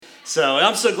So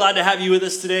I'm so glad to have you with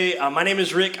us today. My name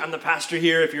is Rick. I'm the pastor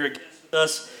here. If you're a guest with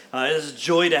us, it is a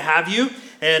joy to have you.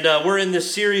 And we're in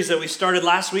this series that we started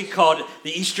last week called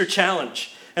the Easter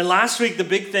Challenge. And last week, the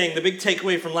big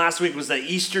takeaway from last week was that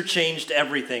Easter changed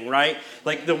everything, right?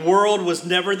 Like the world was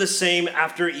never the same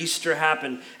after Easter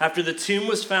happened. After the tomb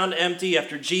was found empty,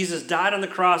 after Jesus died on the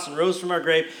cross and rose from our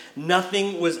grave,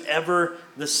 nothing was ever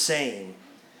the same.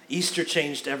 Easter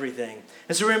changed everything.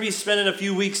 And so we're going to be spending a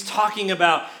few weeks talking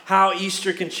about how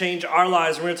Easter can change our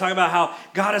lives. We're going to talk about how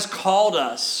God has called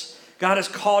us. God has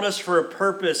called us for a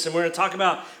purpose. And we're going to talk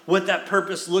about what that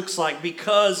purpose looks like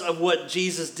because of what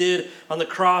Jesus did on the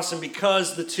cross and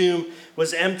because the tomb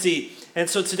was empty. And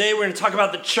so today we're going to talk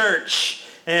about the church.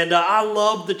 And I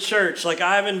love the church. Like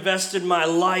I've invested my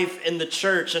life in the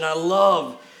church. And I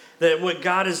love that what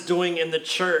God is doing in the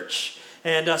church.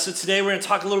 And so today we're going to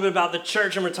talk a little bit about the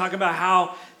church, and we're talking about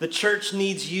how the church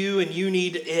needs you and you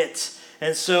need it.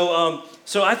 And so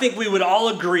I think we would all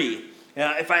agree,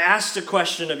 if I asked a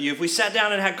question of you, if we sat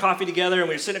down and had coffee together and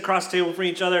we were sitting across the table from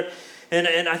each other,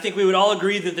 and I think we would all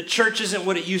agree that the church isn't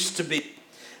what it used to be.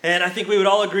 And I think we would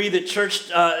all agree that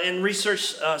church, and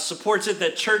research supports it,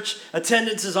 that church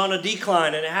attendance is on a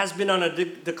decline, and it has been on a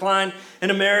decline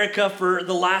in America for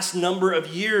the last number of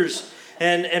years.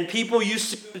 And people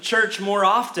used to go to church more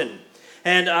often.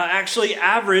 And actually,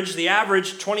 the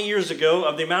average 20 years ago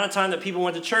of the amount of time that people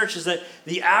went to church is that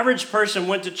the average person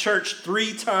went to church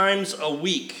 3 times a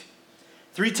week.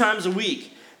 3 times a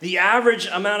week. The average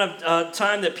amount of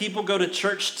time that people go to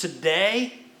church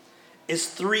today is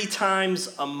 3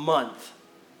 times a month.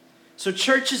 So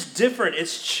church is different.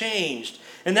 It's changed.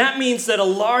 And that means that a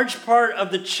large part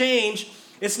of the change,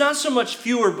 it's not so much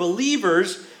fewer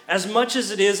believers as much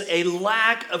as it is a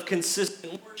lack of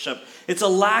consistent worship. It's a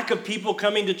lack of people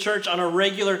coming to church on a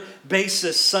regular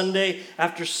basis, Sunday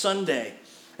after Sunday.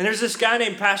 And there's this guy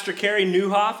named Pastor Kerry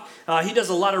Newhoff. He does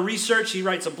a lot of research. He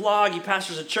writes a blog. He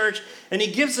pastors a church. And he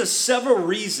gives us several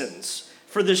reasons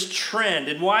for this trend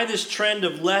and why this trend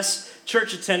of less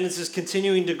church attendance is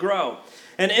continuing to grow.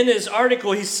 And in his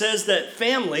article, he says that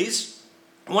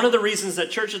one of the reasons that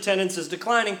church attendance is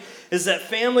declining is that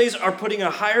families are putting a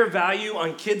higher value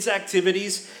on kids'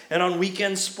 activities and on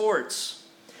weekend sports.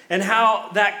 And how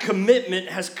that commitment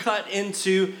has cut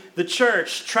into the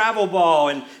church. Travel ball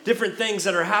and different things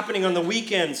that are happening on the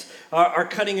weekends are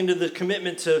cutting into the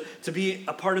commitment to be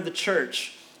a part of the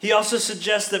church. He also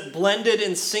suggests that blended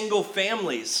and single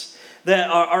families that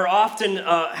are often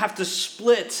have to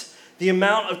split the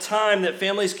amount of time that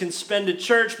families can spend at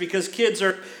church because kids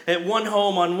are at one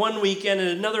home on one weekend and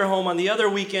another home on the other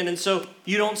weekend. And so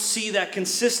you don't see that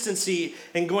consistency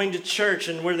in going to church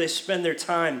and where they spend their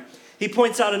time. He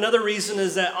points out another reason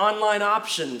is that online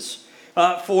options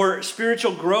for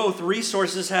spiritual growth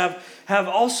resources have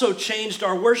also changed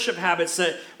our worship habits,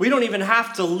 that we don't even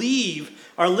have to leave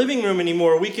our living room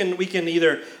anymore. We can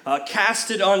either cast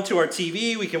it onto our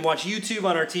TV, we can watch YouTube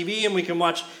on our TV, and we can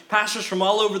watch pastors from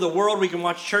all over the world, we can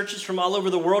watch churches from all over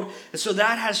the world. And so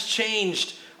that has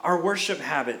changed our worship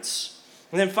habits.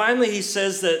 And then finally he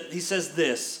says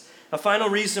this, a final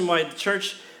reason why the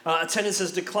church attendance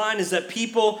has declined is that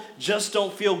people just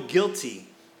don't feel guilty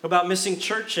about missing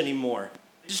church anymore.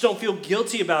 They just don't feel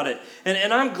guilty about it.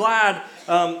 And I'm glad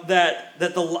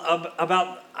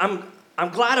I'm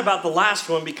glad about the last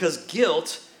one because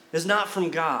guilt is not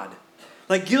from God.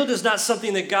 Like guilt is not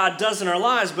something that God does in our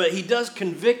lives, but he does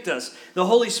convict us. The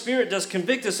Holy Spirit does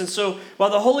convict us. And so while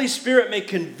the Holy Spirit may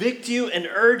convict you and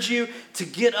urge you to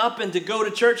get up and to go to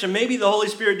church, and maybe the Holy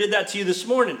Spirit did that to you this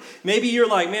morning. Maybe you're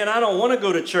like, man, I don't want to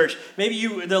go to church. Maybe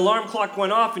the alarm clock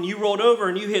went off and you rolled over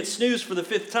and you hit snooze for the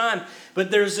 5th time.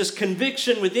 But there's this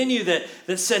conviction within you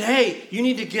that said, hey, you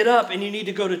need to get up and you need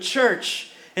to go to church.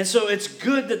 And so it's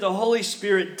good that the Holy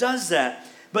Spirit does that.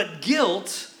 But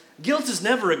guilt is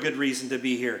never a good reason to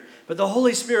be here. But the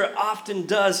Holy Spirit often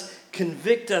does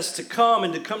convict us to come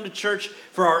to church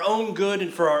for our own good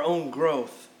and for our own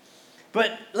growth.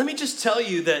 But let me just tell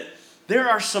you that there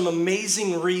are some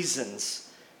amazing reasons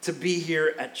to be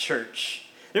here at church.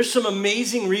 There's some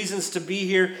amazing reasons to be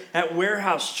here at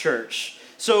Warehouse Church.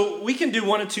 So we can do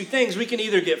one of two things. We can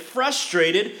either get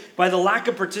frustrated by the lack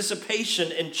of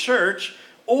participation in church,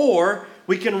 or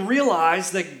we can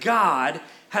realize that God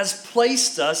has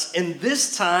placed us in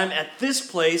this time at this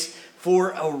place for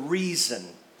a reason.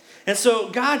 And so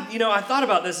God, I thought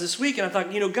about this week, and I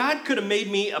thought, God could have made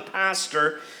me a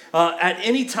pastor at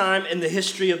any time in the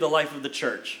history of the life of the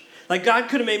church. Like God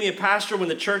could have made me a pastor when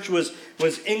the church was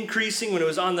increasing, when it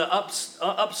was on the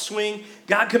upswing.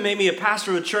 God could have made me a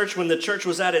pastor of a church when the church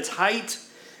was at its height.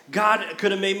 God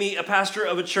could have made me a pastor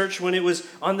of a church when it was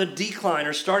on the decline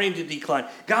or starting to decline.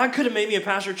 God could have made me a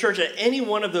pastor of church at any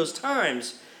one of those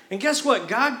times. And guess what?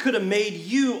 God could have made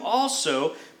you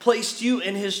also, placed you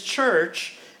in his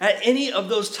church at any of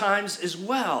those times as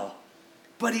well.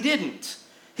 But he didn't.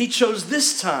 He chose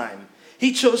this time.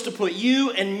 He chose to put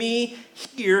you and me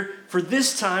here for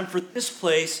this time, for this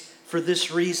place, for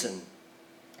this reason.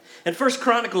 In 1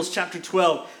 Chronicles chapter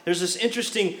 12, there's this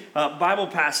interesting Bible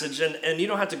passage, and you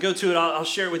don't have to go to it. I'll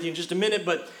share it with you in just a minute.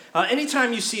 But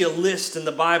anytime you see a list in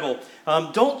the Bible,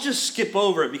 don't just skip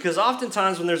over it, because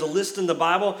oftentimes when there's a list in the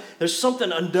Bible, there's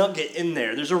something, a nugget in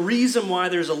there. There's a reason why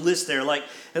there's a list there. Like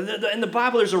in the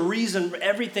Bible, there's a reason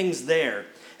everything's there.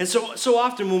 And so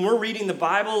often when we're reading the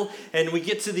Bible and we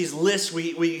get to these lists,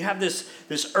 we have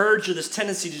this urge or this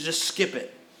tendency to just skip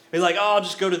it. We're like, oh, I'll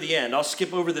just go to the end. I'll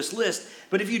skip over this list.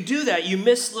 But if you do that, you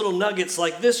miss little nuggets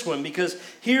like this one, because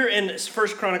here in 1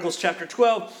 Chronicles chapter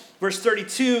 12, verse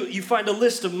 32, you find a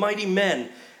list of mighty men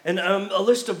and a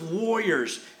list of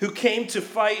warriors who came to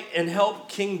fight and help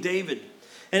King David.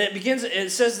 And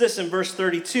it says this in verse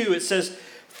 32. It says,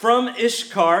 from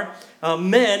Issachar,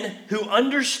 men who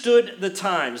understood the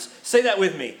times. Say that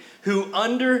with me. Who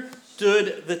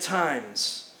understood the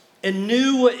times and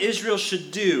knew what Israel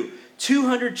should do.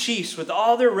 200 chiefs with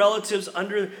all their relatives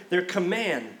under their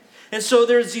command. And so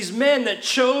there's these men that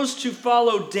chose to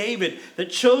follow David, that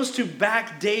chose to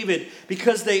back David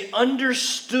because they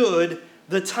understood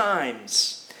the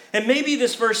times. And maybe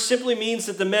this verse simply means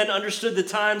that the men understood the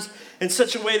times in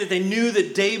such a way that they knew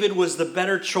that David was the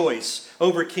better choice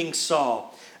over King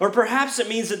Saul. Or perhaps it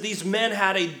means that these men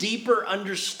had a deeper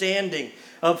understanding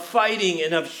of fighting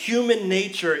and of human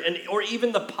nature or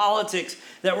even the politics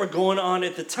that were going on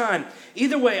at the time.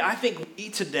 Either way, I think we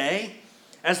today,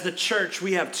 as the church,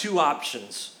 we have two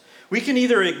options. We can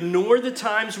either ignore the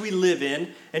times we live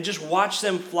in and just watch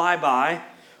them fly by,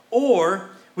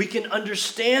 or we can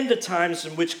understand the times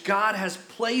in which God has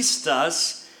placed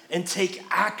us and take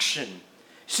action.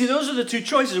 See, those are the two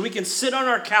choices. We can sit on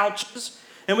our couches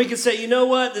and we can say, you know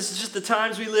what, this is just the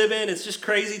times we live in. It's just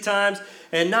crazy times,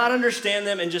 and not understand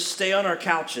them and just stay on our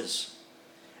couches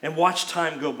and watch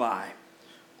time go by.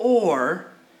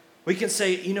 Or we can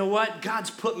say, you know what,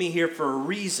 God's put me here for a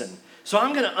reason. So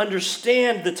I'm going to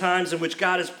understand the times in which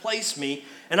God has placed me,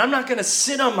 and I'm not going to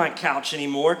sit on my couch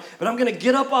anymore, but I'm going to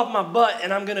get up off my butt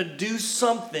and I'm going to do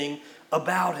something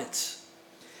about it.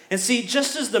 And see,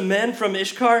 just as the men from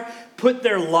Issachar put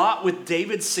their lot with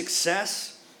David's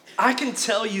success, I can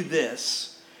tell you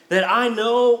this, that I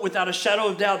know without a shadow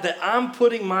of doubt that I'm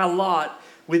putting my lot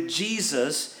with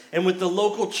Jesus and with the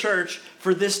local church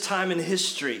for this time in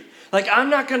history. Like, I'm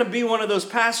not going to be one of those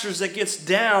pastors that gets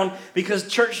down because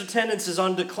church attendance is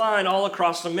on decline all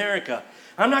across America.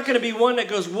 I'm not going to be one that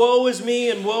goes, woe is me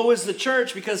and woe is the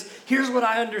church, because here's what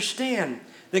I understand,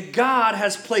 that God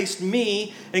has placed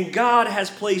me and God has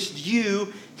placed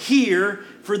you here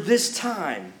for this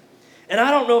time. And I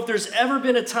don't know if there's ever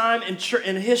been a time in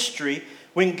history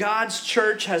when God's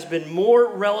church has been more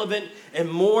relevant and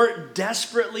more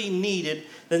desperately needed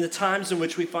than the times in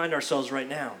which we find ourselves right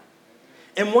now.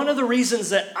 And one of the reasons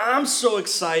that I'm so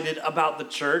excited about the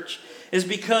church is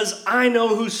because I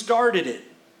know who started it.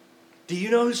 Do you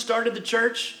know who started the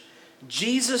church?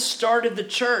 Jesus started the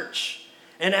church.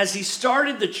 And as he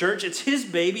started the church, it's his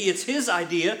baby, it's his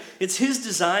idea, it's his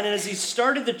design. And as he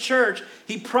started the church,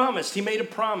 he made a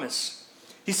promise.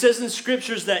 He says in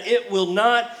scriptures that it would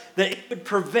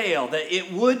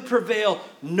prevail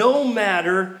no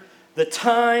matter the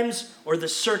times or the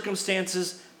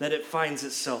circumstances that it finds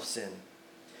itself in.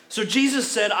 So Jesus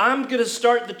said, I'm going to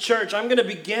start the church. I'm going to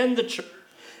begin the church.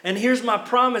 And here's my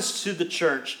promise to the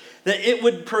church, that it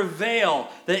would prevail,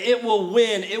 that it will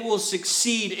win, it will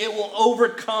succeed, it will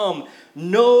overcome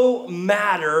no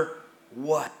matter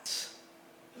what.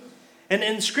 And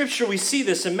in Scripture, we see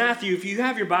this in Matthew. If you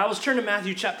have your Bibles, turn to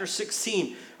Matthew chapter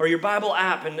 16 or your Bible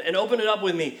app and open it up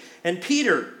with me. And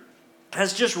Peter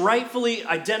has just rightfully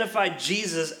identified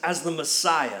Jesus as the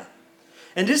Messiah.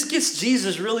 And this gets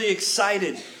Jesus really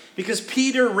excited because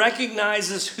Peter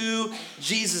recognizes who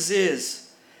Jesus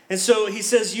is. And so he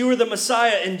says, you are the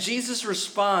Messiah. And Jesus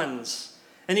responds.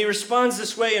 And he responds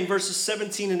this way in verses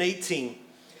 17 and 18.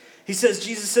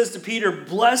 Jesus says to Peter,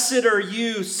 blessed are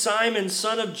you, Simon,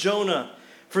 son of Jonah,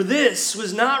 for this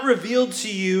was not revealed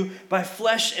to you by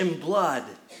flesh and blood,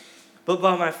 but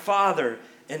by my Father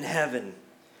in heaven.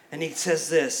 And he says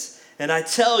this, and I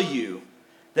tell you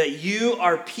that you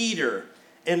are Peter,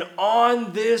 and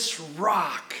on this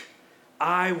rock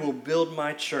I will build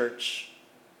my church,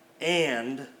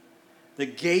 and the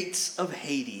gates of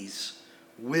Hades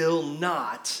will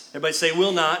not, everybody say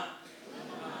will not,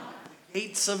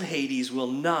 gates of Hades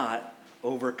will not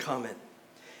overcome it.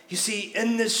 You see,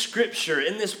 in this scripture,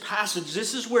 in this passage,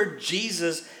 this is where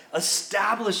Jesus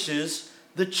establishes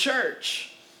the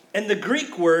church. And the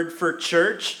Greek word for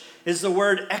church is the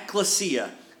word ekklesia.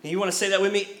 And you want to say that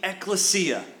with me?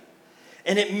 Ekklesia.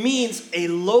 And it means a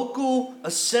local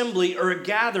assembly or a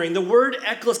gathering. The word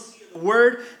ekklesia, the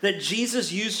word that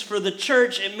Jesus used for the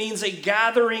church, it means a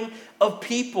gathering of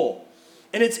people.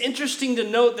 And it's interesting to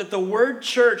note that the word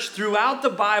church throughout the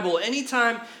Bible,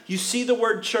 anytime you see the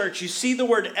word church, you see the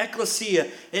word ekklesia,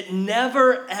 it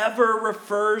never ever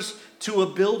refers to a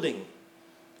building.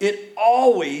 It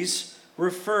always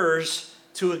refers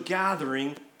to a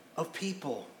gathering of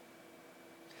people.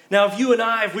 Now, if you and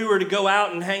I, if we were to go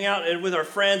out and hang out with our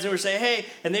friends and we say, hey,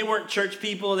 and they weren't church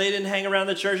people, they didn't hang around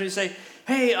the church, and we say,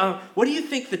 hey, what do you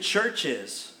think the church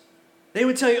is? They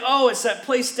would tell you, oh, it's that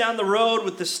place down the road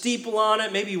with the steeple on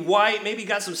it, maybe white, maybe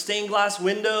got some stained glass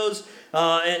windows,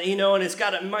 and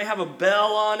it might have a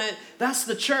bell on it. That's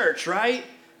the church, right?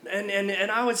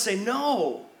 And I would say,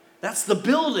 no, that's the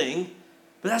building,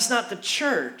 but that's not the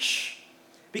church,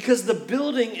 because the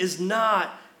building is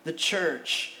not the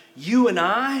church. You and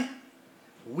I,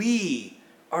 we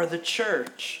are the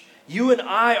church. You and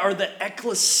I are the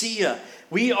ekklesia.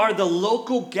 We are the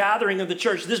local gathering of the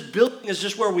church. This building is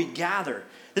just where we gather.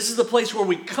 This is the place where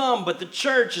we come, but the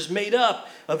church is made up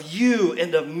of you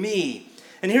and of me.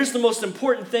 And here's the most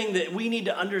important thing that we need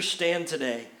to understand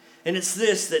today. And it's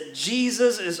this, that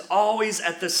Jesus is always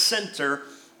at the center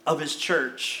of his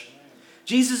church.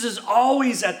 Jesus is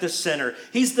always at the center.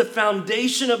 He's the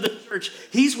foundation of the church.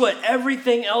 He's what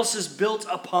everything else is built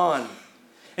upon.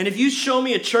 And if you show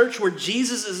me a church where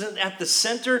Jesus isn't at the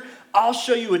center, I'll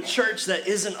show you a church that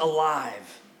isn't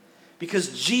alive,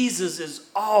 because Jesus is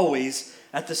always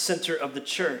at the center of the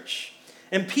church.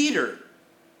 And Peter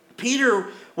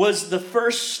was the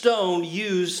first stone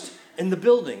used in the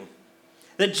building.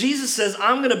 That Jesus says,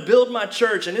 I'm going to build my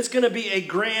church, and it's going to be a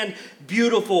grand,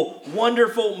 beautiful,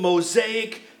 wonderful,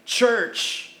 mosaic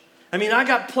church. I mean, I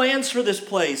got plans for this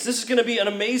place. This is going to be an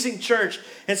amazing church.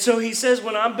 And so he says,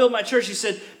 when I build my church, he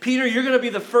said, Peter, you're going to be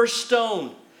the first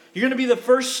stone. You're going to be the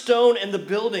first stone in the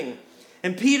building.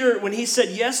 And Peter, when he said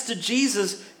yes to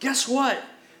Jesus, guess what?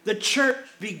 The church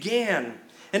began.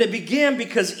 And it began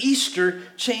because Easter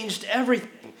changed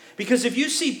everything. Because if you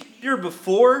see Peter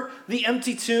before the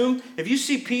empty tomb, if you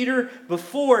see Peter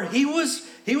before, he was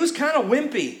kind of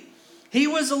wimpy. He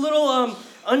was a little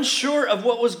unsure of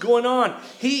what was going on.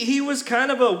 He was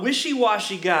kind of a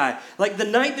wishy-washy guy. Like the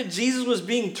night that Jesus was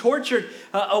being tortured,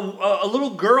 a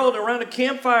little girl around a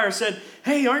campfire said,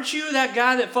 hey, aren't you that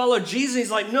guy that followed Jesus?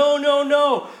 He's like,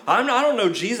 no. I don't know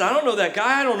Jesus. I don't know that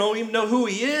guy. I don't even know who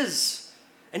he is.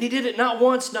 And he did it not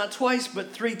once, not twice,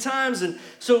 but 3 times. And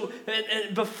so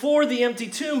and before the empty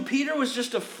tomb, Peter was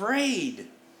just afraid.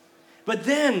 But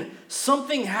then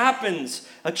something happens.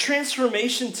 A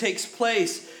transformation takes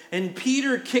place. And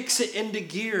Peter kicks it into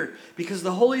gear because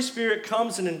the Holy Spirit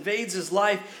comes and invades his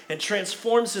life and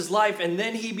transforms his life. And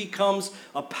then he becomes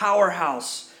a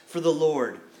powerhouse for the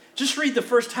Lord. Just read the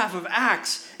first half of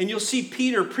Acts and you'll see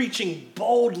Peter preaching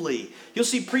boldly. You'll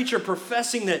see Peter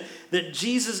professing that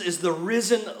Jesus is the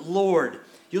risen Lord.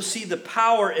 You'll see the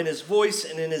power in his voice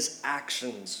and in his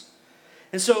actions.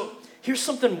 And so here's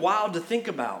something wild to think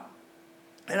about.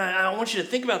 And I want you to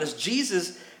think about this.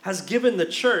 Jesus has given the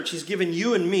church, he's given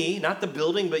you and me, not the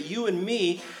building, but you and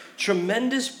me,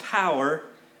 tremendous power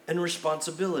and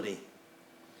responsibility.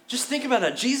 Just think about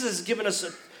that. Jesus has given us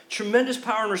a tremendous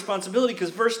power and responsibility because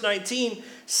verse 19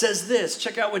 says this.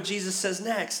 Check out what Jesus says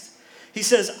next. He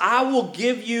says, I will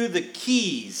give you the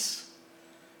keys.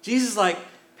 Jesus is like,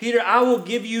 Peter, I will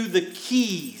give you the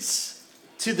keys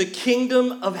to the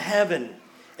kingdom of heaven.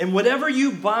 And whatever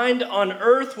you bind on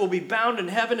earth will be bound in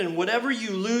heaven, and whatever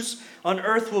you loose on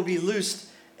earth will be loosed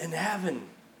in heaven.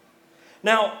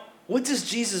 Now, what does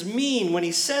Jesus mean when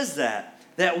he says that?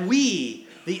 That we,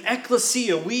 the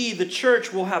ekklesia, we, the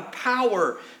church, will have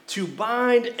power to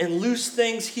bind and loose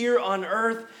things here on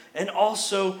earth and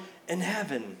also in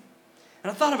heaven.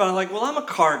 And I thought about it like, well, I'm a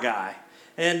car guy.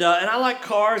 And I like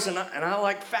cars, and I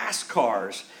like fast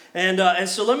cars. And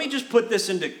so let me just put this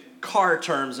into car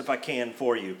terms if I can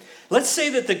for you. Let's say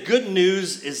that the good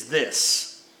news is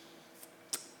this.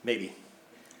 Maybe.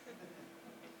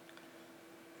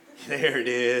 There it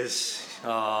is.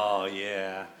 Oh,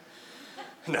 yeah.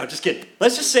 No, just kidding.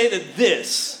 Let's just say that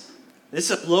this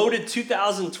is a loaded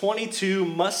 2022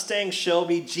 Mustang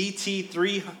Shelby GT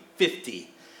 350.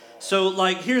 So,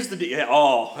 like, here's the deal.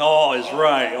 Oh is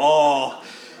right. Oh.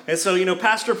 And so,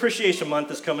 Pastor Appreciation Month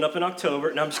is coming up in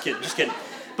October. No, I'm just kidding.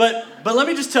 But let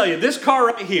me just tell you, this car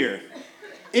right here,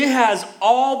 It has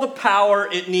all the power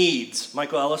it needs.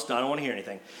 Michael Ellis, no, I don't want to hear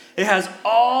anything. It has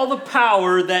all the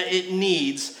power that it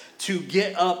needs to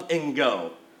get up and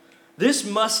go. This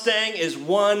Mustang is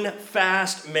one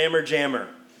fast mammer jammer.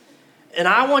 And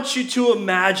I want you to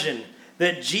imagine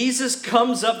that Jesus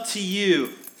comes up to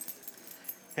you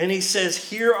and he says,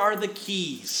 here are the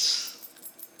keys.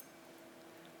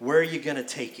 Where are you going to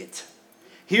take it?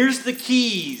 Here's the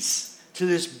keys to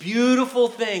this beautiful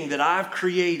thing that I've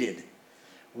created.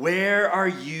 Where are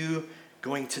you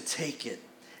going to take it?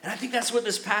 And I think that's what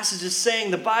this passage is saying.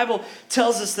 The Bible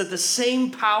tells us that the same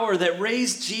power that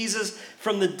raised Jesus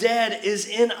from the dead is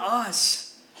in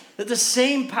us. That the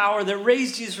same power that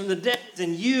raised Jesus from the dead is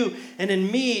in you and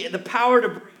in me. The power to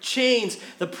break chains,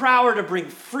 the power to bring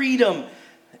freedom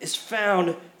is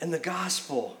found in the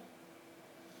gospel.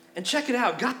 And check it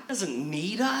out. God doesn't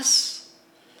need us,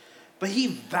 but he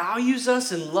values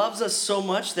us and loves us so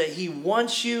much that he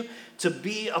wants you to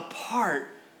be a part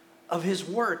of his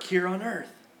work here on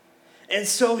earth. And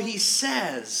so he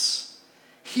says,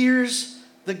 here's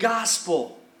the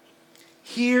gospel.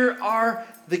 Here are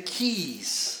the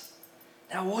keys.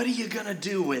 Now, what are you going to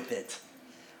do with it?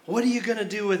 What are you going to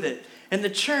do with it? And the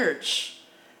church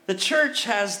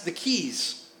has the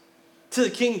keys to the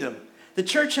kingdom. The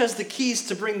church has the keys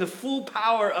to bring the full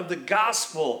power of the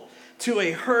gospel to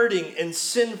a hurting and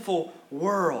sinful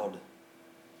world.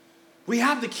 We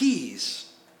have the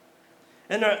keys.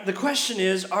 And the question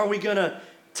is, are we going to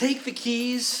take the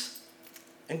keys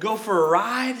and go for a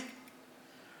ride?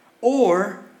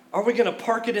 Or are we going to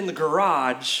park it in the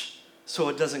garage so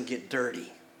it doesn't get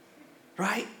dirty?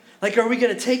 Right? Like, are we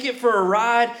going to take it for a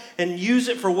ride and use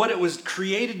it for what it was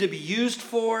created to be used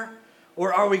for?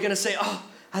 Or are we going to say, oh,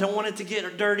 I don't want it to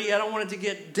get dirty. I don't want it to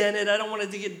get dented. I don't want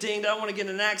it to get dinged. I don't want to get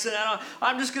in an accident.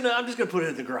 I'm just going to put it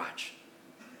in the garage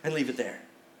and leave it there.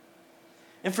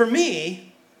 And for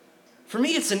me,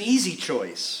 it's an easy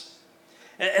choice.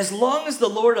 As long as the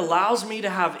Lord allows me to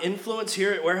have influence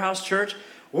here at Warehouse Church,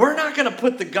 we're not going to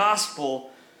put the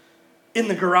gospel in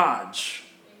the garage.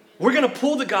 We're going to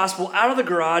pull the gospel out of the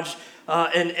garage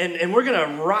and we're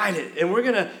going to ride it. And we're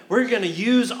going to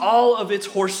use all of its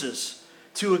horses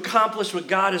to accomplish what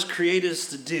God has created us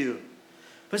to do.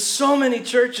 But so many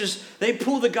churches, they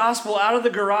pull the gospel out of the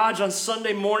garage on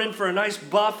Sunday morning for a nice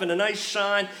buff and a nice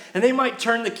shine. And they might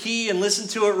turn the key and listen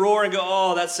to it roar and go,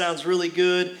 oh, that sounds really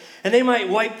good. And they might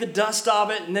wipe the dust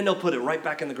off it and then they'll put it right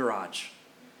back in the garage.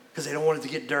 Because they don't want it to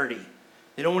get dirty.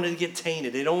 They don't want it to get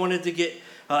tainted. They don't want it to get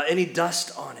any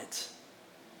dust on it.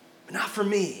 But not for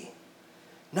me.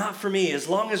 Not for me. As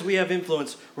long as we have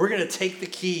influence, we're going to take the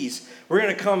keys. We're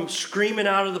going to come screaming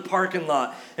out of the parking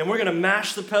lot. And we're going to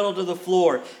mash the pedal to the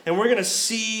floor. And we're going to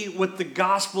see what the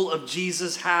gospel of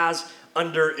Jesus has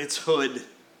under its hood.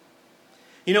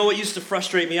 You know what used to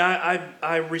frustrate me?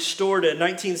 I restored a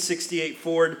 1968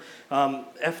 Ford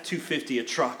F-250, a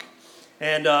truck.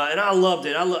 And I loved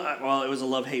it. Well, it was a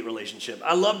love-hate relationship.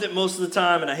 I loved it most of the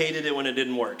time, and I hated it when it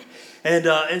didn't work.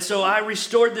 And so I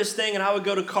restored this thing, and I would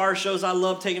go to car shows. I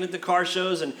loved taking it to car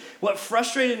shows. And what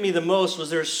frustrated me the most was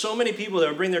there were so many people that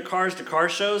would bring their cars to car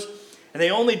shows, and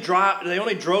they only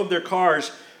drove their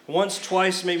cars once,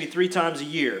 twice, maybe 3 times a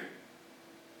year.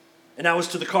 And that was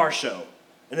to the car show.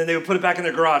 And then they would put it back in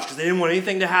their garage because they didn't want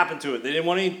anything to happen to it. They didn't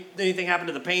want anything to happen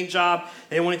to the paint job.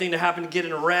 They didn't want anything to happen to get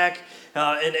in a wreck.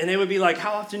 And they would be like,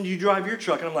 how often do you drive your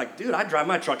truck? And I'm like, dude, I drive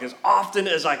my truck as often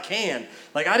as I can.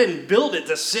 Like, I didn't build it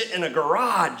to sit in a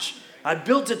garage. I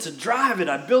built it to drive it.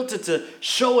 I built it to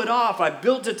show it off. I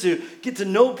built it to get to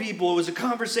know people. It was a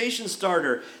conversation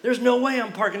starter. There's no way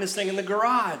I'm parking this thing in the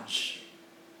garage.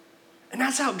 And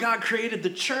that's how God created the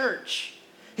church.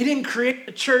 He didn't create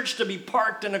the church to be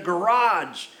parked in a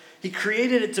garage. He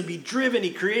created it to be driven.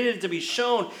 He created it to be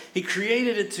shown. He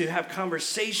created it to have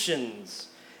conversations.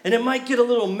 And it might get a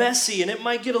little messy and it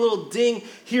might get a little ding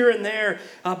here and there.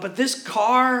 But this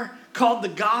car called the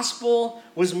gospel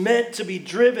was meant to be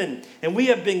driven. And we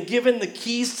have been given the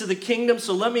keys to the kingdom.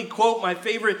 So let me quote one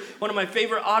of my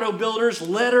favorite auto builders,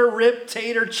 let her rip,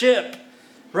 tater, chip.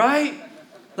 Right?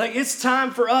 Like, it's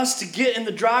time for us to get in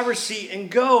the driver's seat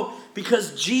and go,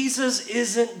 because Jesus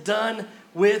isn't done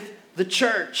with the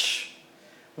church.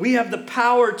 We have the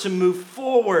power to move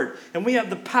forward, and we have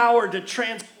the power to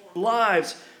transform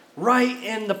lives right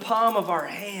in the palm of our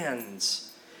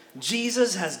hands.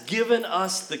 Jesus has given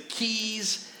us the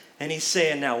keys, and he's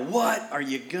saying, now what are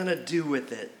you going to do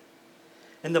with it?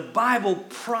 And the Bible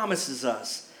promises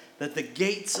us that the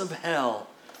gates of hell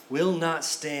will not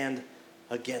stand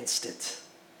against it.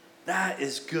 That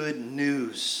is good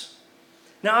news.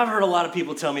 Now, I've heard a lot of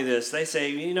people tell me this. They say,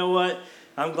 you know what?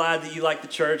 I'm glad that you like the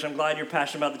church. I'm glad you're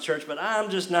passionate about the church, but I'm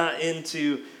just not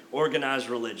into organized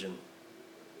religion.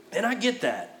 And I get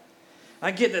that.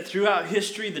 I get that throughout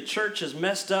history, the church has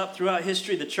messed up. Throughout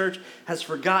history, the church has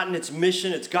forgotten its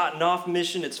mission. It's gotten off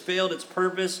mission. It's failed its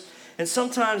purpose. And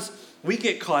sometimes we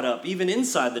get caught up, even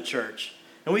inside the church.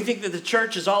 And we think that the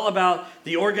church is all about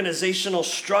the organizational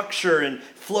structure and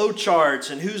flow charts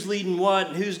and who's leading what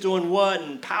and who's doing what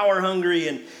and power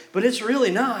hungry. But it's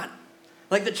really not.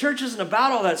 Like, the church isn't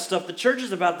about all that stuff. The church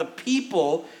is about the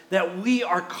people that we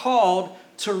are called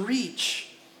to reach.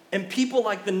 And people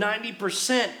like the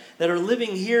 90% that are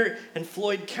living here in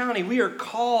Floyd County, we are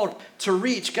called to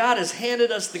reach. God has handed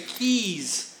us the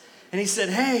keys. And he said,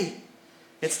 hey,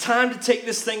 it's time to take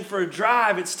this thing for a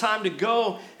drive. It's time to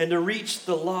go and to reach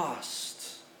the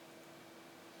lost.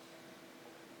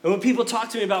 And when people talk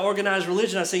to me about organized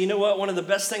religion, I say, you know what? One of the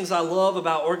best things I love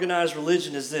about organized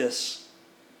religion is this,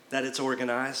 that it's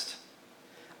organized.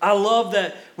 I love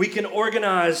that we can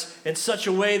organize in such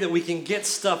a way that we can get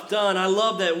stuff done. I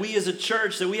love that we as a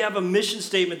church, that we have a mission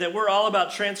statement, that we're all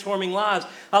about transforming lives.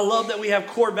 I love that we have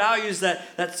core values,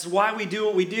 that's why we do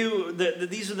what we do,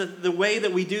 that these are the way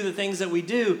that we do the things that we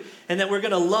do, and that we're going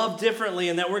to love differently,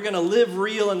 and that we're going to live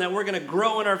real, and that we're going to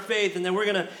grow in our faith, and that we're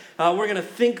going to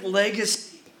think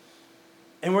legacy,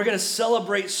 and we're going to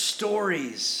celebrate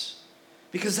stories,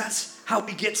 because that's how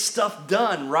we get stuff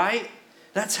done, right?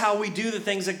 That's how we do the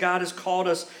things that God has called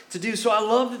us to do. So I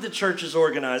love that the church is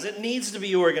organized. It needs to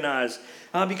be organized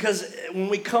because when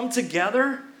we come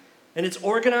together and it's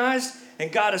organized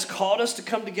and God has called us to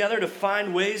come together to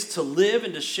find ways to live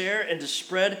and to share and to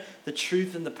spread the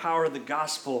truth and the power of the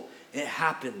gospel, it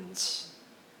happens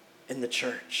in the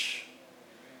church.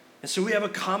 And so we have a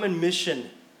common mission.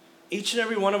 Each and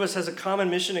every one of us has a common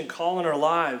mission and call in our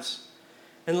lives.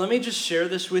 And let me just share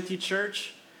this with you,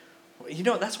 church. You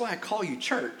know, that's why I call you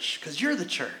church, because you're the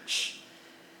church.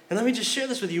 And let me just share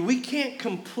this with you. We can't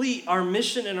complete our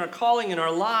mission and our calling in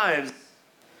our lives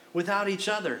without each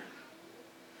other.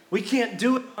 We can't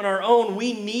do it on our own.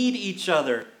 We need each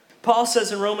other. Paul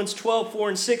says in Romans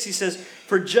 12:4-6, he says,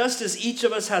 for just as each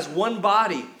of us has one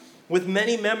body with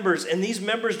many members, and these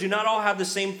members do not all have the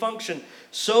same function,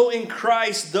 so in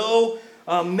Christ, though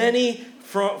many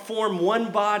form one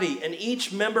body, and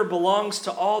each member belongs to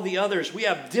all the others. We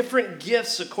have different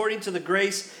gifts according to the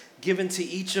grace given to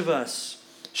each of us.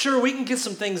 Sure, we can get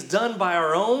some things done by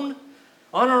our own,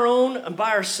 on our own, and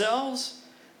by ourselves,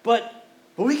 but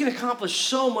we can accomplish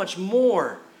so much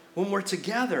more when we're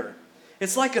together.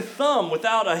 It's like a thumb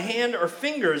without a hand or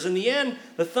fingers. In the end,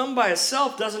 the thumb by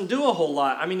itself doesn't do a whole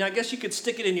lot. I mean, I guess you could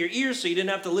stick it in your ear so you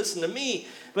didn't have to listen to me,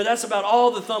 but that's about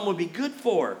all the thumb would be good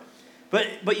for.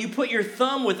 But you put your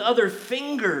thumb with other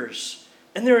fingers,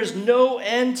 and there is no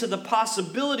end to the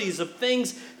possibilities of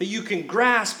things that you can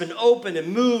grasp and open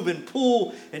and move and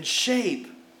pull and shape.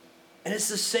 And it's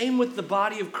the same with the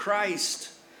body of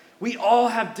Christ. We all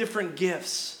have different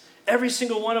gifts, every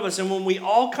single one of us. And when we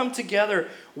all come together,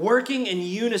 working in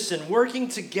unison, working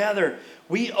together,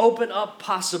 we open up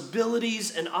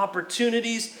possibilities and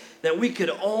opportunities that we could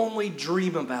only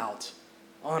dream about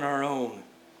on our own.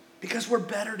 Because we're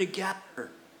better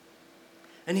together.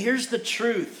 And here's the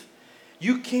truth.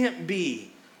 You cannot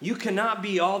be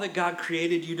all that God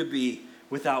created you to be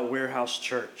without Warehouse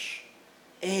Church.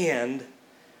 And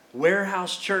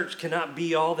Warehouse Church cannot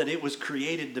be all that it was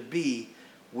created to be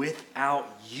without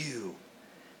you.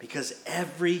 Because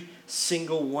every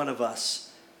single one of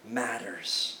us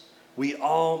matters. We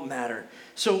all matter.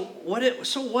 So what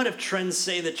if trends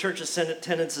say that church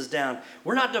attendance is down?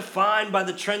 We're not defined by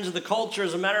the trends of the culture.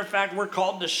 As a matter of fact, we're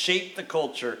called to shape the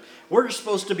culture. We're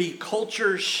supposed to be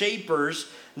culture shapers,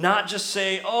 not just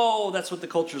say, oh, that's what the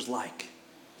culture's like.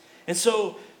 And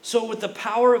so with the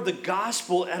power of the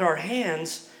gospel at our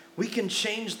hands, we can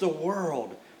change the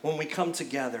world when we come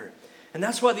together. And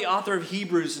that's why the author of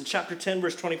Hebrews in chapter 10,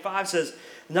 verse 25 says,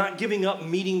 not giving up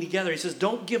meeting together. He says,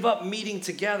 don't give up meeting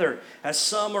together as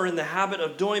some are in the habit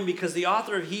of doing, because the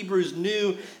author of Hebrews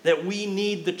knew that we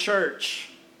need the church.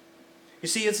 You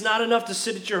see, it's not enough to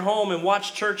sit at your home and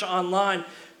watch church online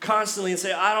constantly and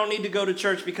say, I don't need to go to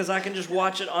church because I can just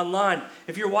watch it online.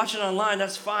 If you're watching online,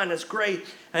 that's fine, that's great.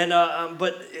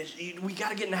 But we got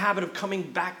to get in the habit of coming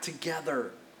back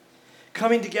together.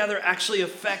 Coming together actually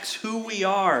affects who we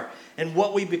are and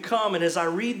what we become. And as I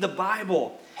read the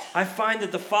Bible, I find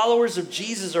that the followers of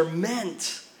Jesus are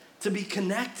meant to be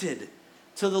connected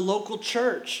to the local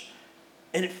church.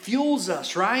 And it fuels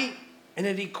us, right? And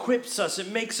it equips us.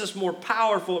 It makes us more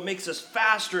powerful. It makes us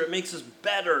faster. It makes us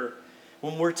better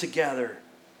when we're together.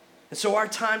 And so our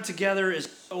time together is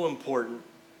so important.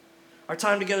 Our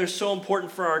time together is so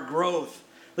important for our growth.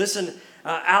 Listen,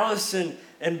 Allison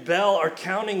and Belle are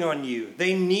counting on you.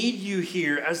 They need you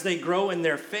here as they grow in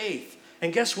their faith.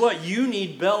 And guess what? You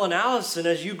need Belle and Allison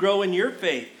as you grow in your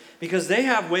faith, because they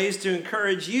have ways to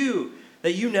encourage you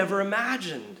that you never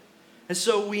imagined. And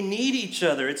so we need each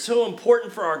other. It's so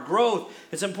important for our growth.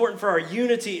 It's important for our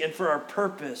unity and for our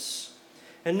purpose.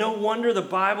 And no wonder the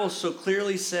Bible so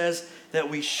clearly says that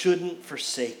we shouldn't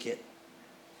forsake it.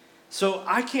 So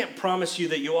I can't promise you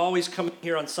that you'll always come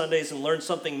here on Sundays and learn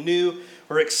something new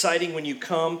or exciting when you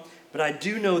come, but I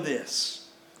do know this.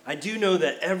 I do know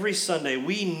that every Sunday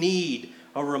we need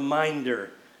a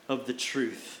reminder of the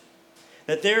truth.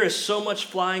 That there is so much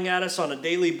flying at us on a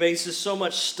daily basis, so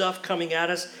much stuff coming at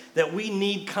us, that we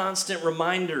need constant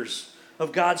reminders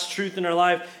of God's truth in our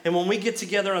life. And when we get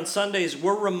together on Sundays,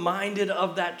 we're reminded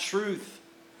of that truth.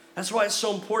 That's why it's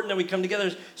so important that we come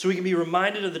together, so we can be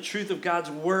reminded of the truth of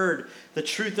God's word, the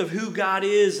truth of who God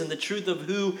is, and the truth of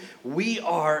who we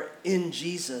are in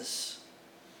Jesus.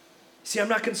 See, I'm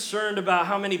not concerned about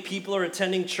how many people are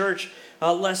attending church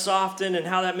less often and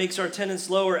how that makes our attendance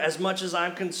lower, as much as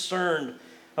I'm concerned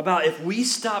about if we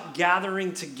stop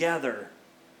gathering together,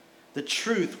 the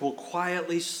truth will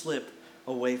quietly slip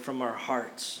away from our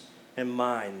hearts and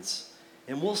minds,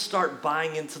 and we'll start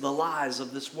buying into the lies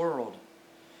of this world.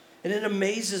 And it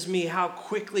amazes me how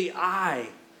quickly I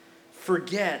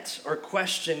forget or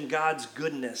question God's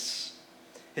goodness,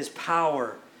 His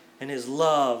power, and His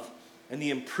love, and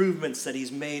the improvements that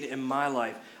He's made in my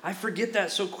life. I forget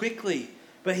that so quickly.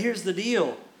 But here's the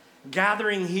deal.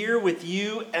 Gathering here with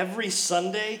you every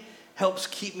Sunday helps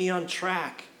keep me on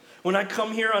track. When I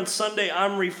come here on Sunday,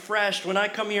 I'm refreshed. When I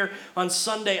come here on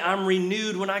Sunday, I'm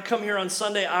renewed. When I come here on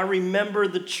Sunday, I remember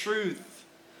the truth.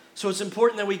 So it's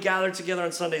important that we gather together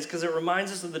on Sundays because it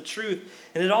reminds us of the truth.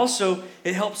 And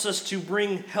it helps us to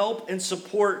bring help and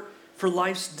support for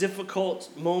life's difficult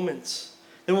moments.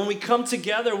 And when we come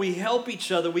together, we help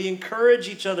each other, we encourage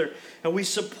each other, and we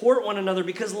support one another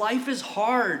because life is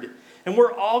hard. And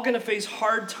we're all going to face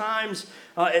hard times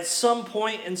at some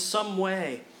point in some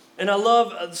way. And I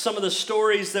love some of the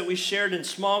stories that we shared in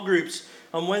small groups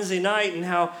on Wednesday night and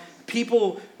how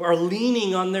people are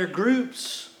leaning on their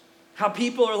groups. How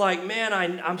people are like, man,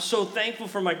 I'm so thankful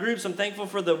for my groups. I'm thankful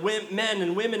for the men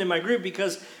and women in my group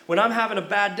because when I'm having a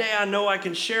bad day, I know I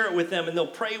can share it with them and they'll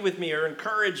pray with me or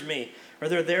encourage me or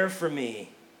they're there for me.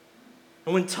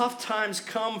 And when tough times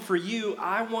come for you,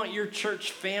 I want your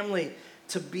church family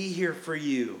to be here for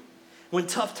you. When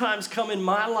tough times come in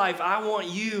my life, I want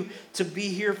you to be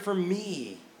here for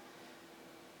me.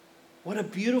 What a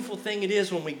beautiful thing it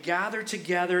is when we gather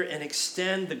together and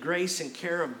extend the grace and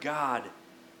care of God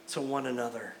to one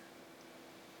another.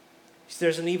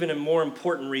 There's an even more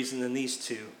important reason than these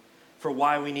two for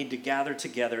why we need to gather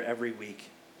together every week.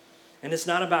 And it's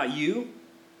not about you,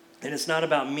 and it's not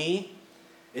about me.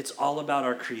 It's all about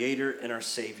our Creator and our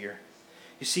Savior.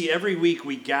 You see, every week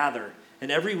we gather,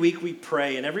 and every week we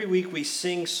pray, and every week we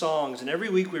sing songs, and every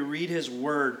week we read His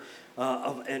Word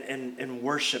and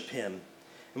worship Him.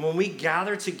 And when we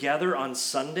gather together on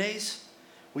Sundays,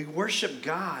 we worship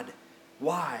God.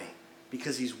 Why?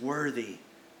 Because He's worthy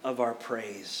of our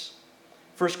praise.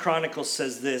 1 Chronicles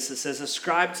says this. It says,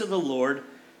 ascribe to the Lord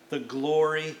the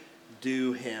glory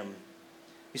due Him.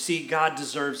 You see, God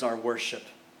deserves our worship.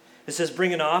 It says,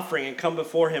 bring an offering and come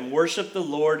before Him. Worship the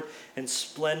Lord in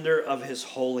splendor of His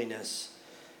holiness.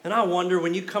 And I wonder,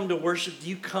 when you come to worship, do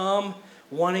you come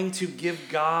wanting to give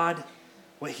God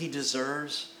what He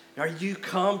deserves? Are you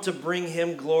come to bring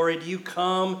Him glory? Do you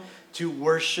come to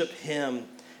worship Him?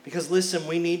 Because listen,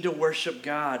 we need to worship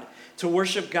God. To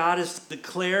worship God is to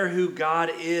declare who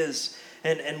God is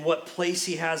and what place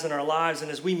He has in our lives. And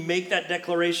as we make that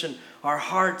declaration, our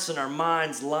hearts and our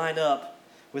minds line up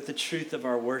with the truth of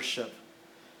our worship.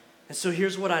 And so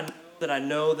here's what I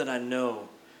know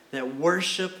that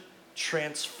worship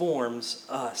transforms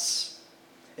us.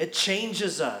 It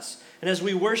changes us. And as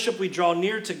we worship, we draw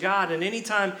near to God. And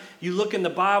anytime you look in the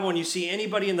Bible and you see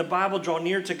anybody in the Bible draw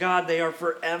near to God, they are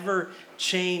forever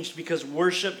changed because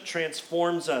worship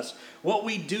transforms us. What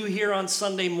we do here on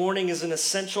Sunday morning is an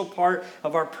essential part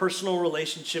of our personal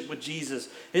relationship with Jesus.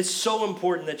 It's so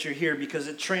important that you're here because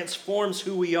it transforms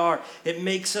who we are. It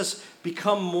makes us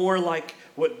become more like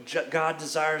what God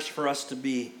desires for us to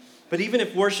be. But even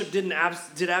if worship did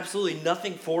absolutely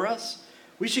nothing for us,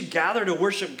 we should gather to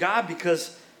worship God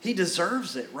because He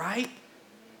deserves it, right?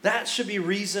 That should be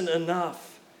reason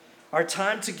enough. Our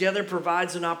time together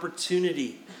provides an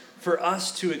opportunity for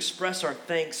us to express our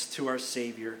thanks to our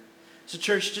Savior. So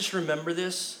church, just remember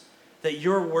this, that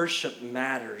your worship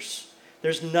matters.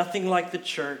 There's nothing like the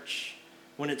church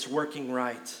when it's working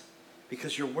right,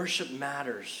 because your worship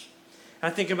matters. I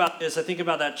think about this. I think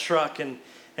about that truck and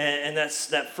that's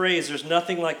that phrase, there's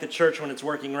nothing like the church when it's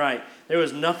working right. There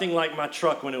was nothing like my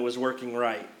truck when it was working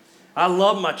right. I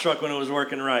love my truck when it was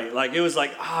working right. Like, it was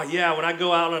like, oh yeah, when I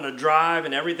go out on a drive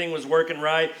and everything was working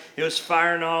right, it was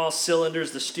firing on all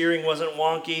cylinders, the steering wasn't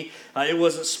wonky, it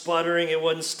wasn't sputtering, it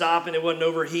wasn't stopping, it wasn't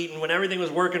overheating. When everything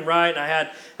was working right, and I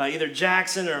had either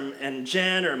Jackson and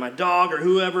Jen or my dog or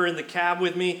whoever in the cab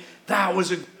with me, that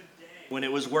was a good day when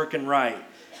it was working right.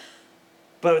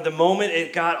 But the moment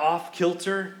it got off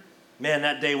kilter, man,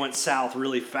 that day went south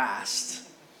really fast.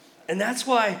 And that's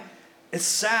why it's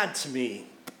sad to me.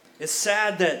 It's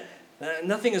sad that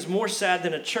nothing is more sad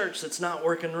than a church that's not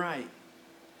working right.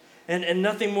 And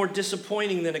nothing more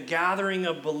disappointing than a gathering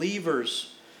of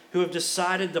believers who have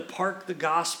decided to park the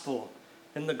gospel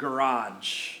in the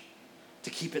garage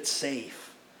to keep it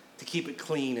safe, to keep it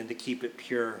clean, and to keep it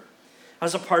pure. I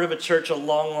was a part of a church a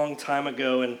long, long time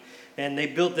ago, and they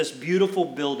built this beautiful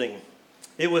building.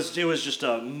 It was just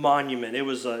a monument. It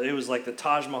was like the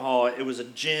Taj Mahal. It was a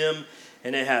gym,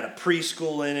 and it had a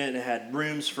preschool in it, and it had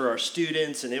rooms for our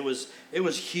students, and it was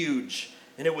huge,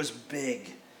 and it was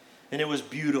big, and it was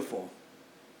beautiful.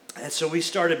 And so we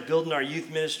started building our youth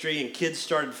ministry, and kids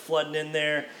started flooding in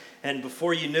there, and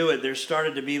before you knew it, there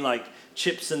started to be like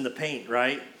chips in the paint,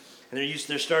 right? And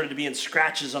there started to be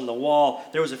scratches on the wall.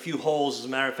 There was a few holes, as a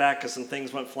matter of fact, because some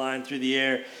things went flying through the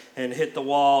air and hit the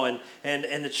wall, and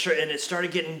it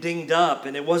started getting dinged up,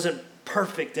 and it wasn't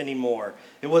perfect anymore.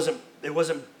 The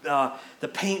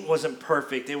paint wasn't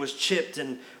perfect. It was chipped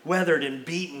and weathered and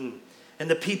beaten. And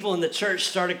the people in the church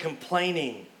started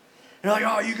complaining. They're like,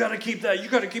 oh, you got to keep that. You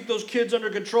got to keep those kids under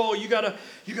control. You got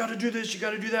to do this. You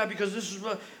got to do that, because this is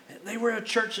what they were, a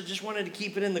church that just wanted to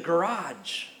keep it in the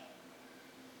garage.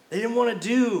 They didn't want to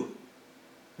do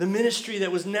the ministry that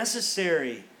was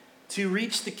necessary to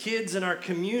reach the kids in our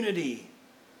community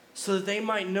so that they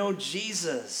might know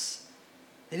Jesus.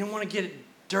 They didn't want to get it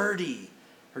dirty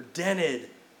or dented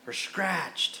or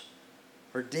scratched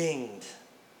or dinged.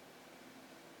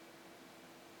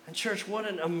 And church, what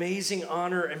an amazing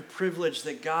honor and privilege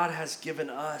that God has given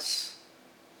us.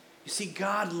 You see,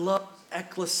 God loves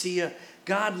ecclesia.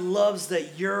 God loves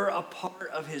that you're a part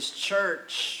of his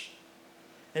church.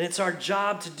 And it's our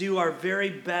job to do our very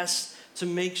best to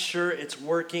make sure it's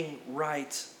working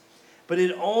right. But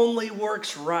it only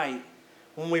works right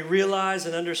when we realize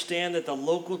and understand that the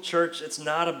local church, it's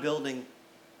not a building.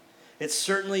 It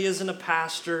certainly isn't a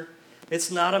pastor.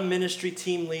 It's not a ministry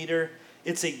team leader.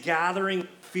 It's a gathering of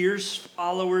fierce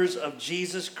followers of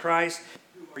Jesus Christ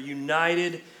who are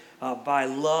united by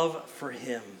love for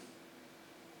him.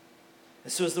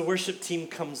 And so as the worship team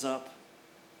comes up,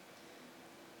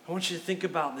 I want you to think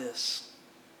about this.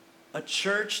 A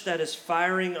church that is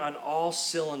firing on all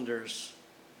cylinders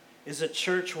is a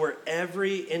church where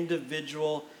every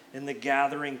individual in the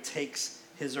gathering takes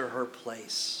his or her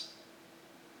place.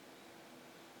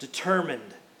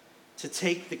 Determined to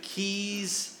take the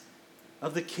keys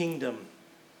of the kingdom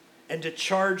and to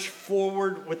charge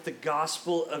forward with the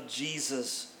gospel of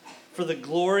Jesus for the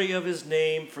glory of his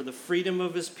name, for the freedom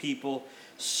of his people,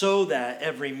 so that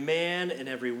every man and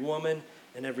every woman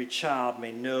and every child may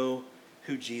know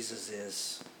who Jesus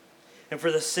is. And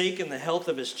for the sake and the health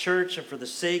of his church, and for the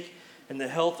sake and the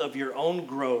health of your own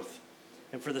growth,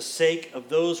 and for the sake of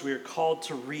those we are called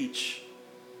to reach,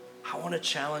 I want to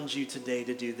challenge you today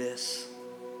to do this.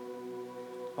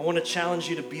 I want to challenge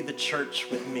you to be the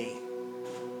church with me.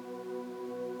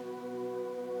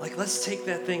 Like, let's take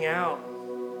that thing out.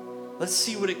 Let's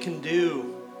see what it can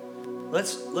do.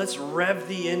 Let's rev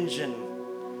the engine.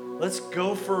 Let's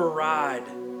go for a ride,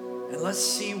 and let's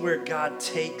see where God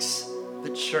takes the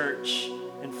church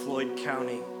in Floyd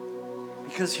County.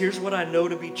 Because here's what I know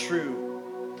to be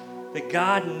true, that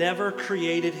God never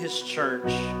created his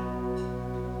church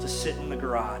to sit in the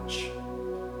garage.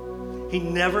 He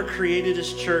never created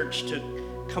his church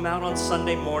to come out on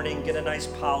Sunday morning, get a nice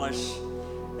polish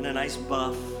and a nice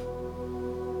buff,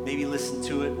 maybe listen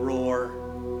to it roar,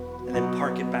 and then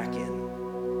park it back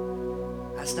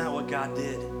in. That's not what God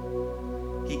did.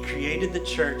 He created the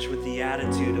church with the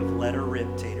attitude of let her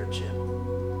rip, Tater Chip.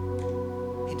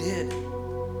 He did.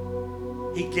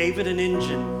 He gave it an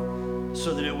engine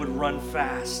so that it would run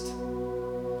fast.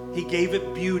 He gave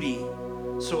it beauty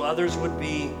so others would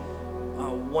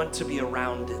want to be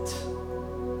around it.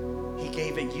 He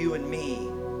gave it you and me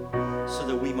so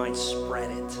that we might spread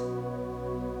it.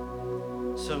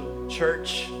 So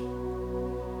church,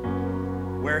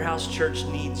 Warehouse Church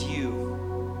needs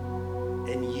you,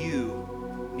 and you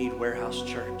need Warehouse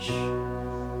Church.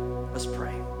 Let's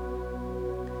pray.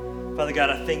 Father God,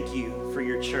 I thank you for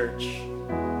your church.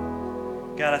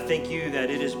 God, I thank you that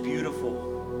it is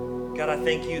beautiful. God, I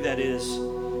thank you that it is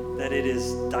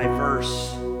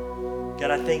diverse.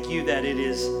 God, I thank you that it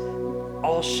is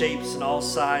all shapes and all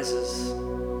sizes.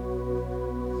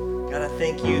 God, I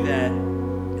thank you that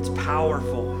it's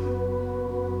powerful.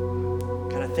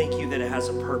 God, I thank you that it has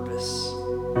a purpose.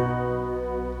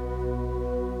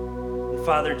 And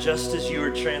Father, just as you are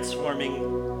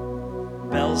transforming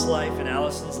Belle's life and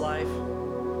Allison's life,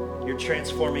 you're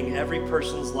transforming every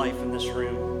person's life in this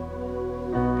room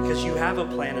because you have a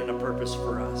plan and a purpose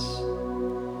for us.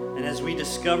 And as we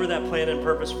discover that plan and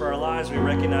purpose for our lives, we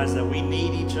recognize that we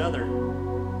need each other.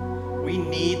 We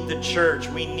need the church.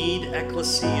 We need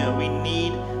ecclesia. We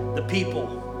need the people.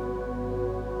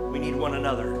 We need one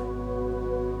another.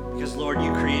 Because, Lord,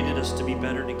 you created us to be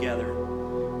better together.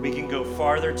 We can go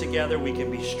farther together. We can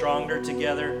be stronger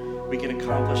together. We can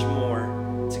accomplish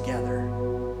more together.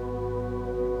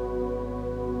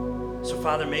 So,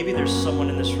 Father, maybe there's someone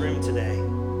in this room today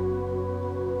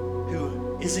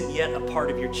who isn't yet a part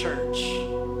of your church.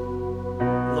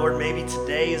 Lord, maybe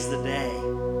today is the day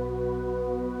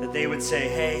that they would say,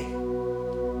 hey,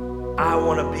 I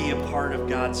want to be a part of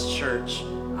God's church.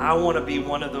 I want to be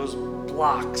one of those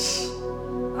blocks.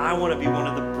 I want to be one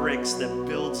of the bricks that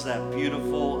builds that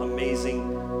beautiful,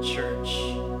 amazing church.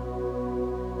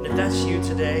 And if that's you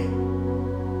today,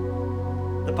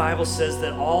 the Bible says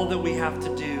that all that we have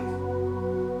to do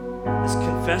is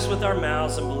confess with our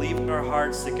mouths and believe in our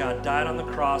hearts that God died on the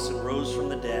cross and rose from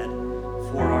the dead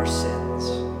for our sins.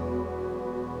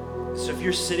 So if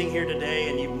you're sitting here today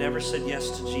and you've never said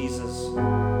yes to Jesus,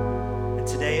 and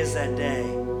today is that day,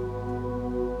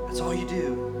 that's all you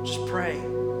do. Just pray.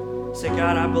 Say,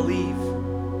 God, I believe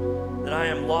that I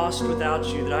am lost without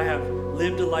you, that I have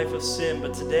lived a life of sin,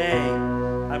 but today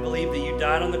I believe that you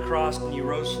died on the cross and you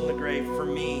rose from the grave for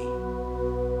me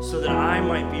so that I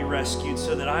might be rescued,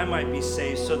 so that I might be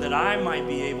saved, so that I might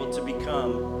be able to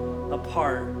become a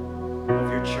part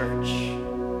of your church.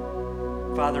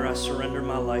 Father, I surrender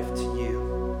my life to you.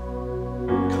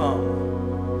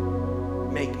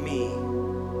 Come, make me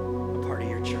a part of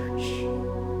your church.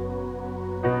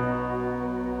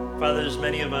 Father, there's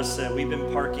many of us that we've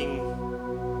been parking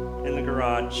in the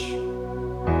garage.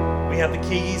 We have the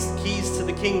keys to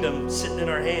the kingdom sitting in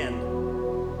our hand.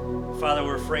 Father,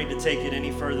 we're afraid to take it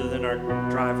any further than our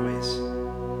driveways.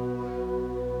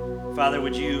 Father,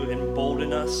 would you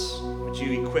embolden us? Would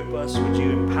you equip us? Would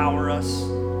you empower us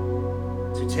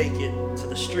to take it to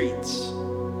the streets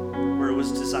where it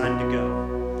was designed to go?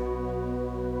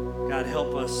 God,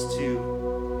 help us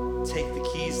to take the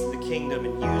keys to the kingdom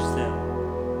and use them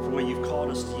for what you've called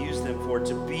us to use them for,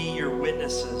 to be your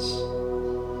witnesses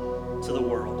to the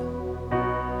world.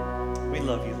 We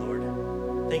love you, Lord.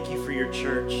 Thank you for your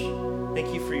church.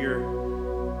 Thank you for your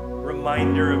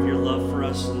reminder of your love for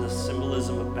us and the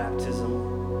symbolism of baptism.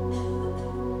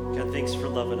 God, thanks for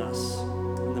loving us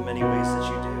in the many ways that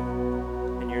you do.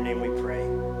 In your name we pray.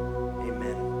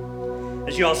 Amen.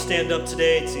 As you all stand up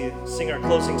today to sing our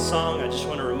closing song, I just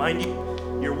want to remind you,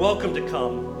 you're welcome to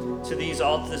come to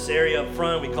this area up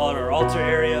front. We call it our altar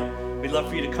area. We'd love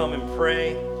for you to come and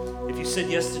pray. If you said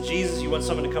yes to Jesus, you want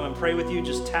someone to come and pray with you,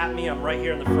 just tap me. I'm right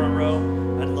here in the front row.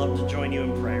 I'd love to join you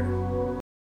in prayer.